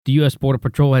The U.S. Border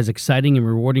Patrol has exciting and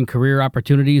rewarding career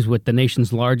opportunities with the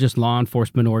nation's largest law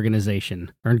enforcement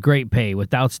organization. Earn great pay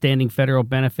with outstanding federal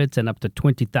benefits and up to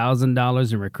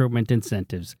 $20,000 in recruitment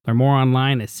incentives. Learn more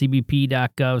online at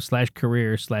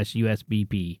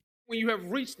cbp.gov/career/USBP. When you have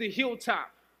reached the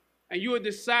hilltop and you are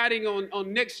deciding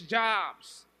on next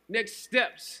jobs, next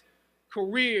steps,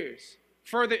 careers,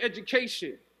 further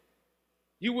education,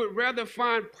 you would rather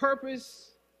find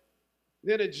purpose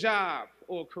than a job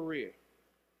or a career.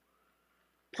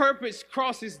 Purpose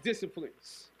crosses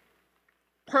disciplines.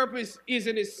 Purpose is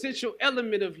an essential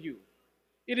element of you.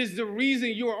 It is the reason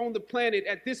you are on the planet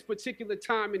at this particular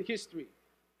time in history.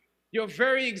 Your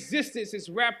very existence is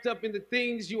wrapped up in the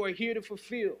things you are here to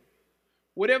fulfill.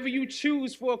 Whatever you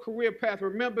choose for a career path,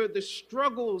 remember the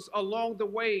struggles along the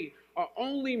way are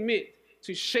only meant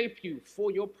to shape you for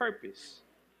your purpose.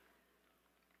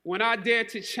 When I dare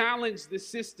to challenge the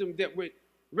system that would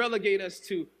relegate us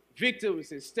to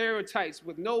victims and stereotypes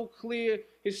with no clear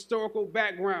historical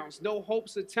backgrounds, no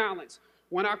hopes or talents,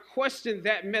 when I questioned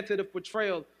that method of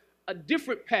portrayal, a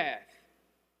different path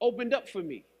opened up for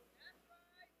me.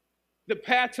 The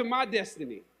path to my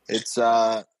destiny. It's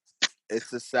a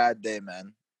sad day,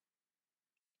 man.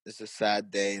 It's a sad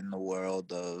day in the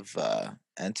world of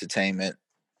entertainment.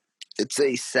 It's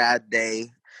a sad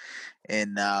day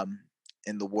in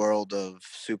the world of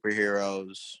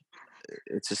superheroes.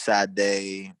 It's a sad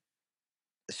day.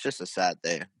 It's just a sad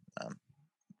day.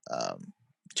 Um,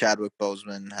 Chadwick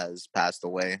Boseman has passed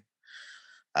away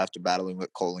after battling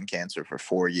with colon cancer for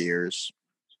 4 years.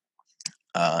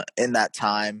 In that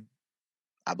time,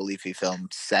 I believe he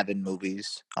filmed 7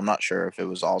 movies. I'm not sure if it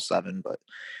was all 7, but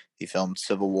he filmed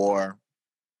Civil War,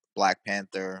 Black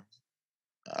Panther,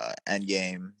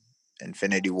 Endgame,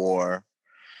 Infinity War,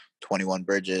 21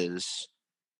 Bridges,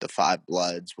 The Five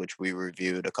Bloods, which we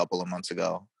reviewed a couple of months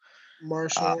ago.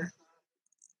 Marshall.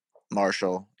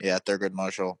 Marshall, yeah, Thurgood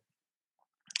Marshall,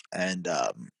 and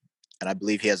I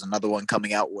believe he has another one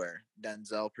coming out where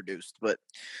Denzel produced. But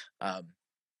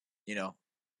you know,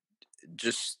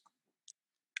 just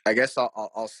I guess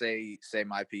I'll say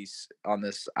my piece on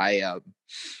this.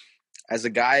 As a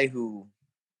guy who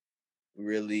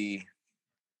really,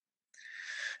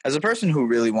 as a person who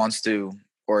really wants to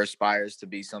or aspires to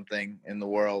be something in the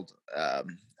world,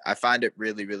 I find it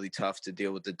really, really tough to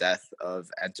deal with the death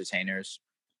of entertainers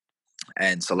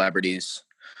and celebrities.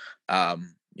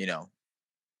 You know,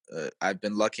 I've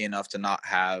been lucky enough to not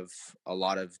have a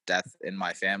lot of death in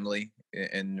my family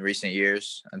in recent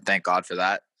years, and thank God for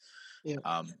that.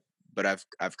 Yeah. But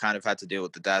I've kind of had to deal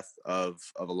with the death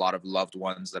of a lot of loved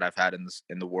ones that I've had in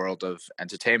the world of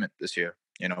entertainment this year.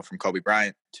 You know, from Kobe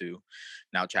Bryant to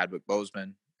now Chadwick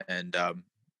Boseman, and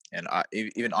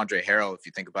even Andre Harrell, if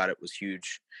you think about it, was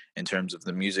huge in terms of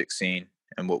the music scene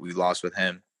and what we lost with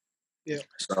him. Yeah.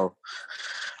 So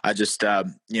I just,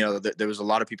 there was a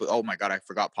lot of people. Oh my God, I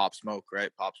forgot Pop Smoke, right?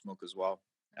 Pop Smoke as well.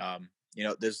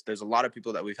 There's a lot of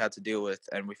people that we've had to deal with,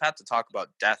 and we've had to talk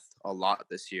about death a lot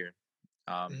this year,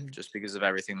 just because of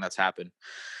everything that's happened.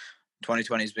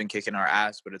 2020 has been kicking our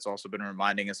ass, but it's also been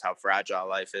reminding us how fragile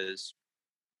life is,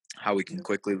 how we can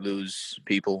quickly lose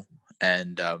people,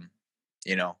 and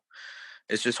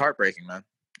it's just heartbreaking, man.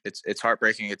 It's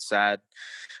heartbreaking. It's sad.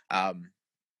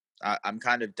 I'm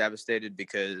kind of devastated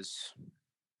because,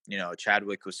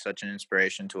 Chadwick was such an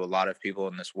inspiration to a lot of people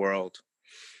in this world.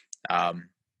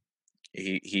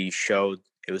 He showed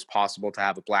it was possible to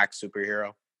have a black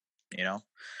superhero,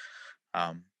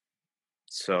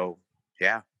 So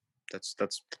yeah, that's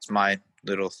my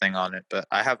little thing on it. But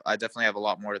I definitely have a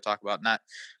lot more to talk about. Nat,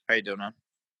 how you doing, man?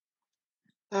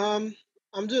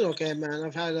 I'm doing okay, man.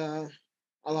 I've had a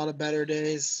lot of better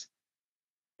days.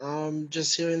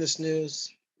 Just hearing this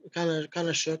news kind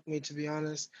of shook me, to be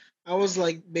honest. I was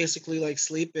like basically like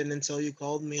sleeping until you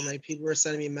called me. Like people were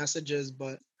sending me messages,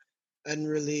 but I didn't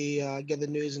really get the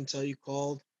news until you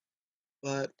called.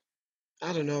 But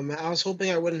I don't know, man. I was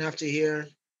hoping I wouldn't have to hear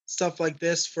stuff like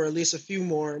this for at least a few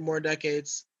more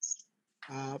decades.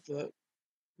 But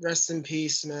rest in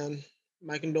peace, man.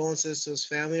 My condolences to his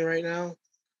family right now.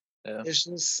 Yeah. It's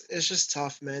just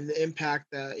tough, man. The impact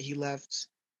that he left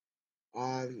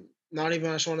on not even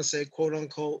I just want to say quote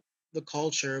unquote the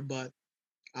culture, but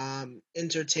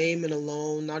entertainment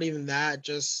alone, not even that,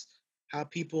 just how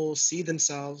people see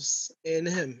themselves in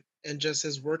him and just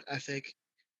his work ethic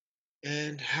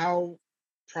and how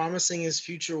promising his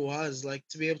future was, like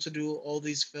to be able to do all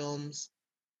these films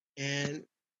and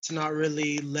to not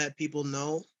really let people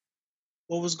know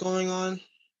what was going on.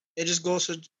 It just goes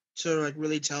to like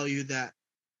really tell you that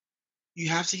you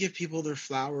have to give people their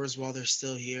flowers while they're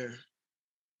still here.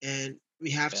 And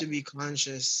We have Yeah. to be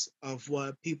conscious of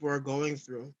what people are going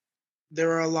through.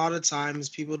 There are a lot of times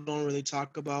people don't really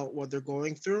talk about what they're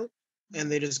going through,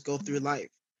 and they just go through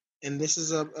life. And this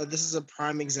is a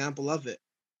prime example of it.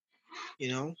 You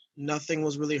know, nothing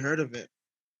was really heard of it.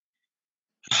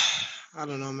 I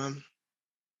don't know, man.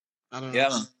 I don't know. Yeah,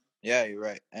 man. Yeah, you're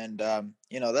right. And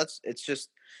that's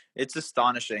it's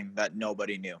astonishing that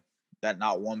nobody knew. That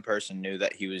not one person knew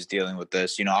that he was dealing with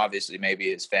this. Obviously maybe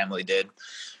his family did,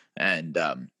 and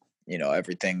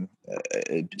everything,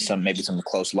 some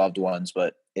close loved ones,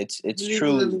 but it's Didn't even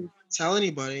truly. really tell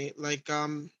anybody. Like,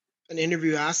 an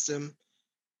interview asked him,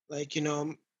 like,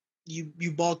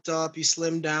 you bulked up, you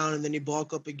slimmed down, and then you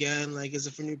bulk up again. Like, is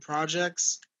it for new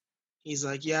projects? He's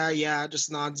like, yeah, yeah,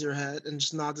 just nods your head and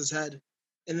just nods his head.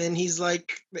 And then he's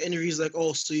like, the interview's like,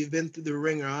 oh, so you've been through the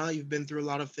ringer, huh? You've been through a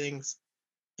lot of things.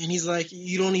 And he's like,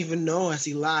 you don't even know, as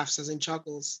he laughs, as he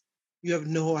chuckles. You have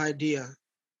no idea.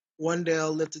 One day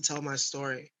I'll live to tell my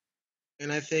story.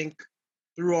 And I think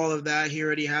through all of that, he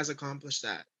already has accomplished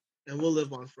that and will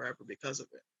live on forever because of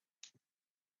it.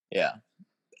 Yeah.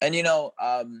 And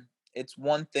it's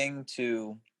one thing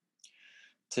to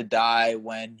die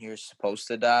when you're supposed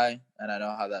to die, and I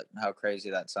know how crazy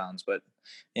that sounds, but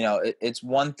it's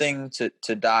one thing to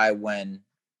die when,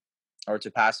 or to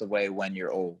pass away when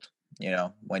you're old,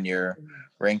 when you're Mhm.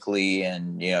 wrinkly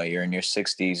and you're in your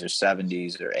 60s or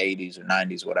 70s or 80s or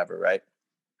 90s, whatever, right?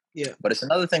 Yeah. But it's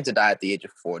another thing to die at the age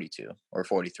of 42 or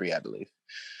 43, I believe.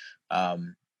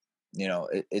 um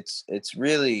it's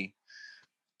really,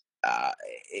 uh,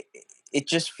 it, it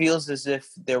just feels as if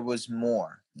there was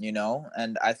more,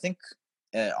 and I think,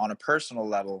 on a personal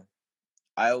level,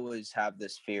 I always have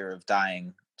this fear of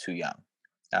dying too young.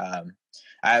 Um,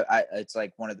 it's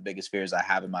like one of the biggest fears I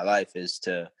have in my life is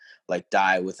to like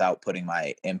die without putting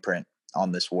my imprint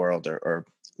on this world, or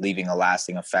leaving a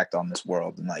lasting effect on this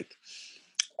world. And like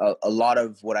a lot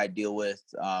of what I deal with,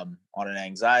 on an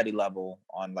anxiety level,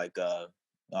 on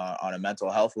a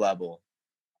mental health level,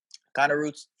 kind of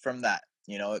roots from that.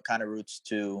 It kind of roots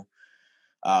to,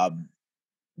 um,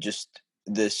 just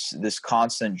this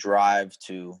constant drive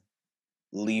to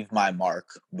leave my mark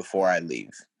before I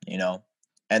leave, you know?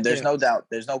 And there's Yeah. no doubt,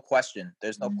 there's no question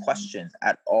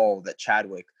at all that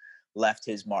Chadwick left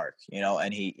his mark,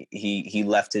 and he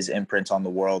left his imprint on the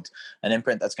world, an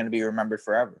imprint that's going to be remembered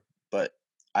forever. But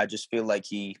I just feel like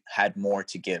he had more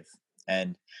to give.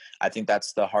 And I think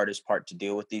that's the hardest part to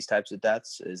deal with these types of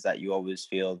deaths, is that you always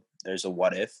feel there's a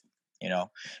what if, you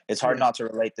know. It's hard Yeah. not to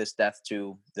relate this death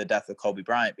to the death of Kobe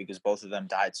Bryant, because both of them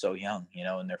died so young,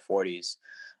 in their 40s.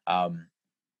 Um,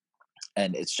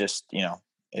 and it's just,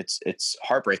 it's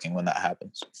heartbreaking when that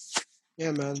happens.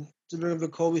 Yeah, man. To bring up the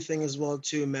Kobe thing as well,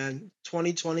 too, man.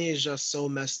 2020 is just so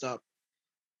messed up.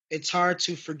 It's hard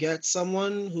to forget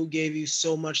someone who gave you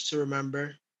so much to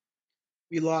remember.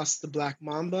 We lost the Black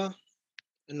Mamba,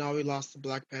 and now we lost the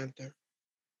Black Panther.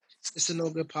 It's a No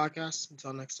Good podcast.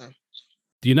 Until next time.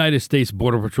 The United States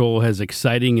Border Patrol has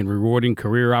exciting and rewarding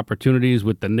career opportunities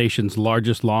with the nation's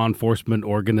largest law enforcement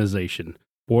organization.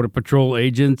 Border Patrol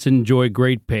agents enjoy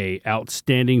great pay,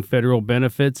 outstanding federal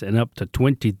benefits, and up to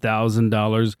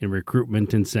 $20,000 in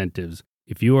recruitment incentives.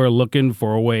 If you are looking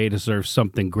for a way to serve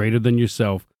something greater than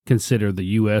yourself, consider the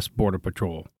U.S. Border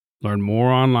Patrol. Learn more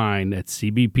online at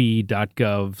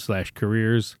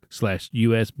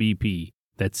cbp.gov/careers/USBP.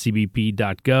 That's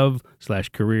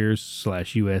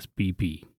cbp.gov/careers/USBP.